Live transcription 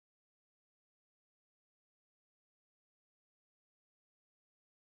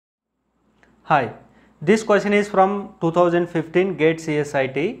Hi, this question is from 2015 GATE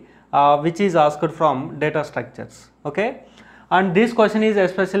CSIT which is asked from data structures, okay, and this question is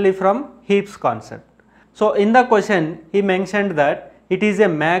especially from heaps concept. So in the question he mentioned that it is a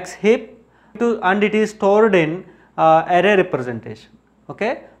max heap and it is stored in array representation,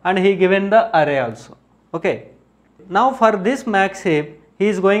 okay, and he given the array also, okay. Now for this max heap he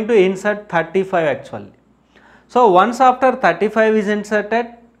is going to insert 35 actually. So once after 35 is inserted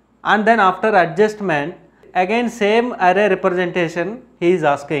and then after adjustment again same array representation he is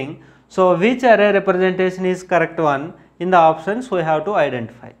asking. So which array representation is correct one? In the options we have to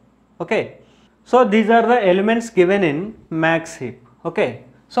identify, okay. So these are the elements given in max heap, okay.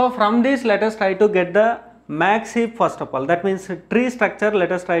 So from this let us try to get the max heap first of all, that means tree structure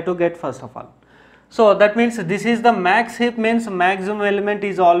let us try to get first of all. So that means this is the max heap, means maximum element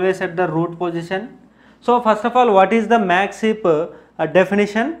is always at the root position. So first of all, what is the max heap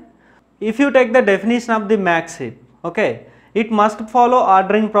definition? If you take the definition of the max heap, okay, it must follow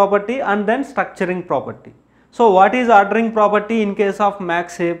ordering property and then structuring property. So what is ordering property in case of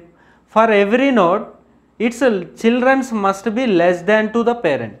max heap? For every node, its children must be less than to the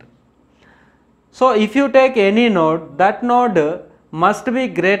parent. So if you take any node, that node must be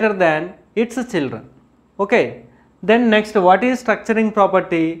greater than its children, okay. Then next, what is structuring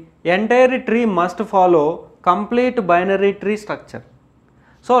property? Entire tree must follow complete binary tree structure.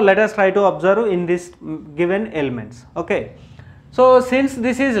 So let us try to observe in this given elements, okay. So since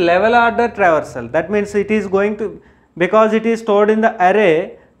this is level order traversal, that means it is going to, because it is stored in the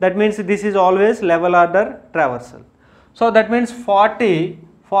array, that means this is always level order traversal. So that means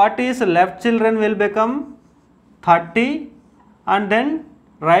 40's left children will become 30 and then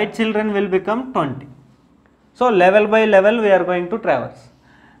right children will become 20. So level by level we are going to traverse.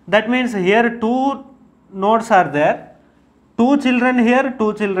 That means here two nodes are there, two children here,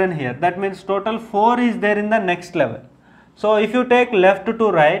 two children here. That means total 4 is there in the next level. So if you take left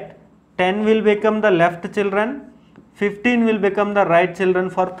to right, 10 will become the left children, 15 will become the right children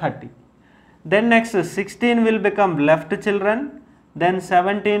for 30. Then next 16 will become left children, then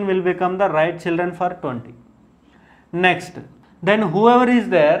 17 will become the right children for 20. Next, then whoever is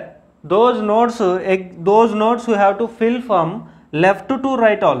there, those nodes we have to fill from left to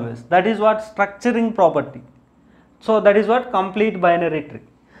right always. That is what structuring property. So that is what complete binary tree.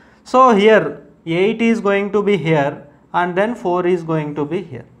 So here 8 is going to be here and then 4 is going to be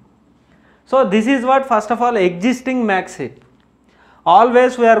here. So this is what first of all existing max heap.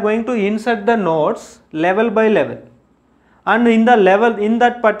 Always we are going to insert the nodes level by level, and in the level, in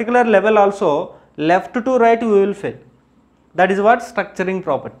that particular level also left to right we will fill. That is what structuring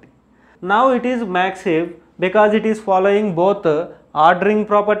property. Now it is max heap because it is following both ordering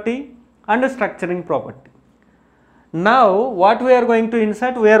property and structuring property. Now what we are going to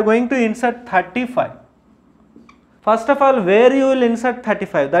insert? We are going to insert 35. First of all, where you will insert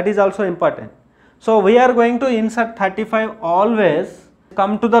 35, that is also important. So we are going to insert 35 always,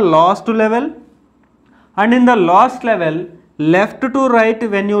 come to the last level, and in the last level left to right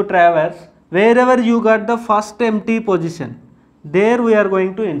when you traverse, wherever you got the first empty position, there we are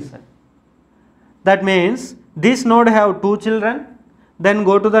going to insert. That means this node have two children, then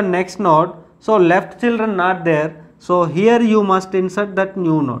go to the next node, so left children not there, so here you must insert that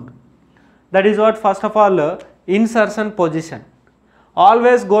new node. That is what first of all insertion position.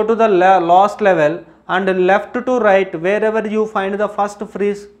 Always go to the last level and left to right wherever you find the first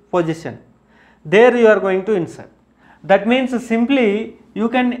free position, there you are going to insert. That means simply you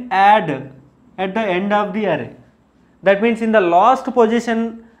can add at the end of the array. That means in the last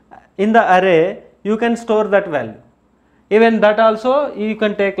position in the array you can store that value. Even that also you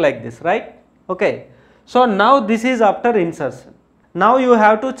can take like this, right? Okay. So now this is after insertion. Now you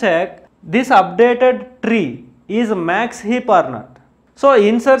have to check this updated tree is max heap or not. So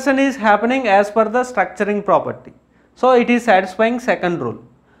insertion is happening as per the structuring property. So it is satisfying second rule.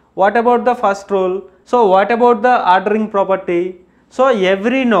 What about the first rule? So what about the ordering property? So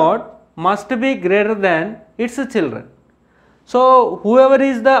every node must be greater than its children. So whoever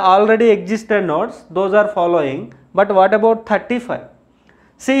is the already existed nodes, those are following. But what about 35?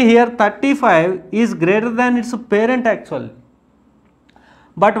 See here 35 is greater than its parent actually.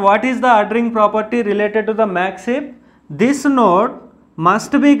 But what is the ordering property related to the max heap? This node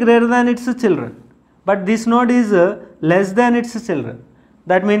must be greater than its children, but this node is less than its children.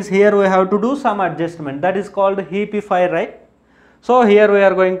 That means here we have to do some adjustment, that is called heapify, right? So here we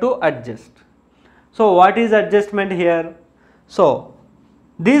are going to adjust. So what is adjustment here? So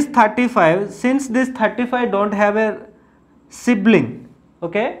this 35, since this 35 don't have a sibling,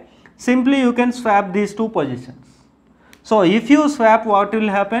 okay, simply you can swap these two positions. So if you swap, what will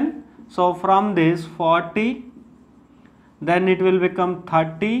happen? So from this 40, then it will become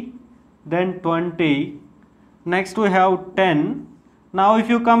 30, then 20, next we have 10. Now if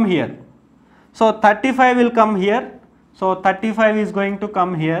you come here, so 35 will come here, so 35 is going to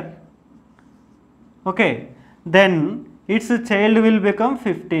come here, okay, then its child will become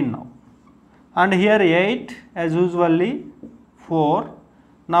 15 now, and here 8 as usually 4,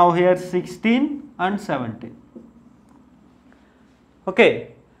 now here 16 and 17.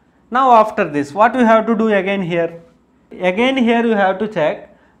 Okay, now after this what we have to do again here? Again here you have to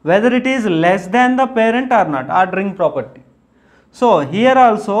check whether it is less than the parent or not, ordering property. So here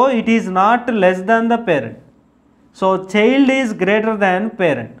also it is not less than the parent. So child is greater than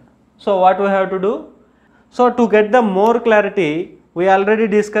parent. So what we have to do? So to get the more clarity, we already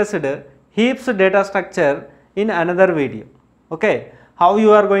discussed heaps data structure in another video. Okay, how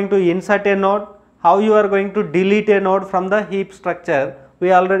you are going to insert a node, how you are going to delete a node from the heap structure,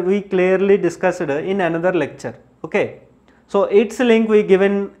 we clearly discussed in another lecture. Okay, so its link we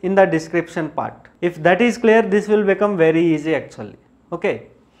given in the description part. If that is clear, this will become very easy actually. Okay,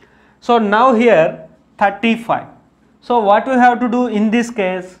 so now here 35. So what we have to do in this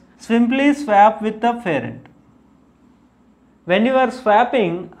case? Simply swap with the parent. When you are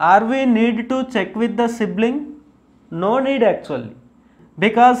swapping, are we need to check with the sibling? No need actually,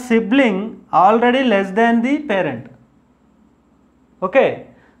 because sibling already less than the parent. Okay,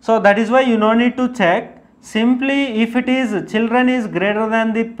 so that is why you no need to check. Simply if it is children is greater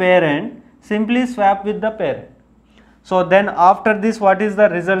than the parent, simply swap with the parent. So then after this what is the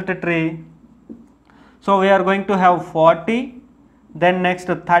result tree? So we are going to have 40, then next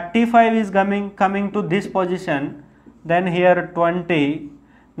 35 is coming to this position, then here 20,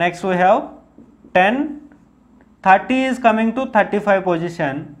 next we have 10, 30 is coming to 35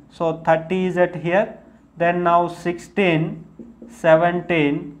 position, so 30 is at here, then now 16,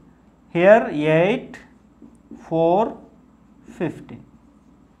 17, here 8, 4, 15.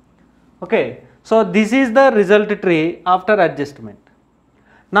 Okay, so this is the result tree after adjustment.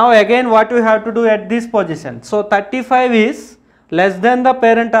 Now again what we have to do at this position? So 35 is less than the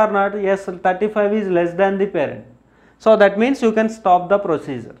parent or not? Yes, 35 is less than the parent. So that means you can stop the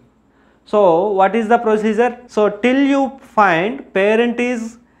procedure. So what is the procedure? So till you find parent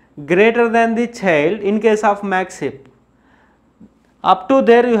is greater than the child in case of max heap, up to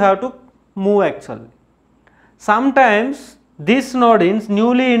there you have to move actually. Sometimes this node is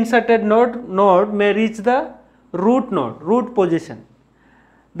newly inserted node may reach the root position.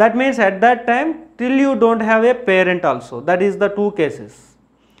 That means at that time till you don't have a parent also, that is the two cases.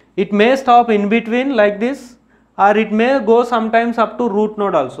 It may stop in between like this, or it may go sometimes up to root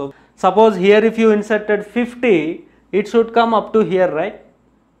node also. Suppose here if you inserted 50, it should come up to here, right?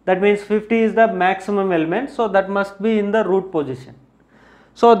 That means 50 is the maximum element, so that must be in the root position.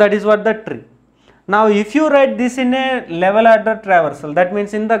 So that is what the tree. Now if you write this in a level order traversal, that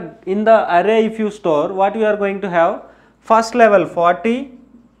means in the array if you store, what you are going to have? First level 40,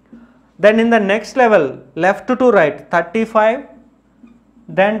 then in the next level left to right 35,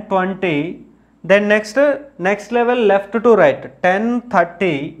 then 20, then next level left to right 10,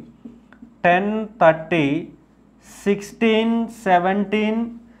 30, 10, 30, 16,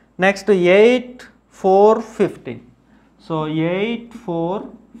 17, next 8, 4, 15. So 8, 4,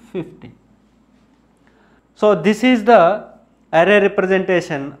 15. So this is the array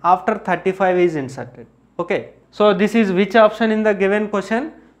representation after 35 is inserted. Okay. So this is which option in the given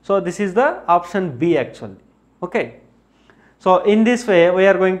question? So this is the option B actually. Okay. So in this way we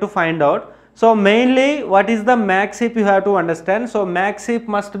are going to find out. So mainly what is the max heap you have to understand. So max heap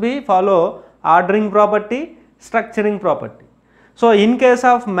must be follow ordering property, structuring property. So in case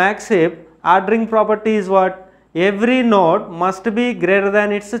of max heap, ordering property is what? Every node must be greater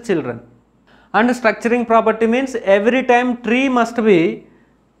than its children. And structuring property means every time tree must be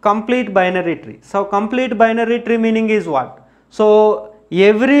complete binary tree. So complete binary tree meaning is what? So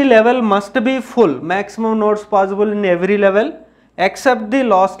every level must be full, maximum nodes possible in every level except the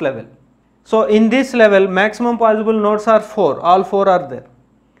last level. So in this level maximum possible nodes are 4, all 4 are there.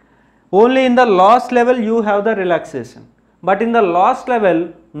 Only in the last level you have the relaxation, but in the last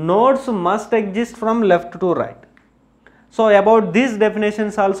level nodes must exist from left to right. So about these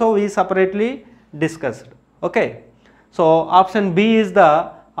definitions also we separately discussed. Okay. So option B is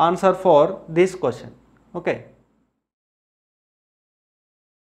the answer for this question. Okay.